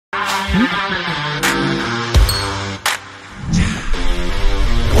Hello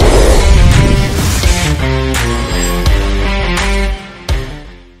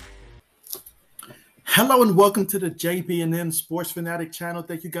and welcome to the JB&M Sports Fanatic channel.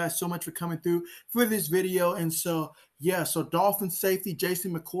 Thank you guys so much for coming through for this video. And so Dolphins safety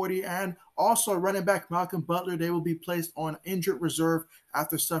Jason McCourty and also running back Malcolm Butler, they will be placed on injured reserve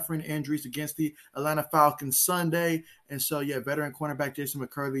after suffering injuries against the Atlanta Falcons Sunday. And so, veteran cornerback Jason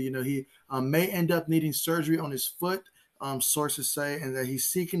McCourty, he may end up needing surgery on his foot. Sources say, and that he's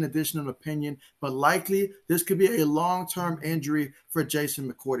seeking additional opinion, but likely this could be a long-term injury for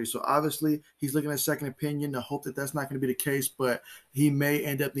Jason McCourty. So obviously he's looking at second opinion. I hope that that's not going to be the case, but he may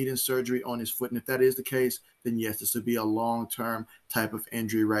end up needing surgery on his foot. And if that is the case, then yes, this would be a long-term type of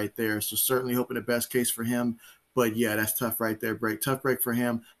injury right there. So certainly hoping the best case for him. But that's tough right there. Tough break for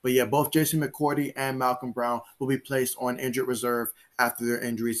him. But both Jason McCourty and Malcolm Brown will be placed on injured reserve after their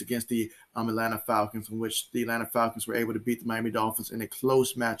injuries against the Atlanta Falcons, in which the Atlanta Falcons were able to beat the Miami Dolphins in a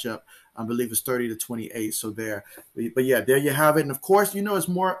close matchup. I believe it's 30-28. So there. But there you have it. And of course, as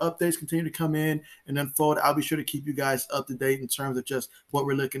more updates continue to come in and unfold, I'll be sure to keep you guys up to date in terms of just what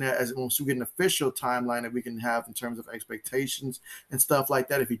we're looking at as once we get an official timeline that we can have in terms of expectations and stuff like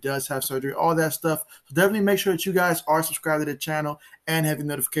that. If he does have surgery, all that stuff. So definitely make sure that you guys are subscribed to the channel and have your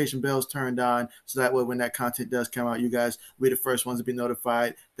notification bells turned on, so that way when that content does come out, you guys will be the first ones to be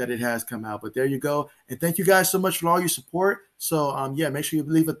notified that it has come out. But there you go. And thank you guys so much for all your support. So make sure you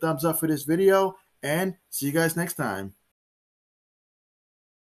leave a thumbs up for this video and see you guys next time.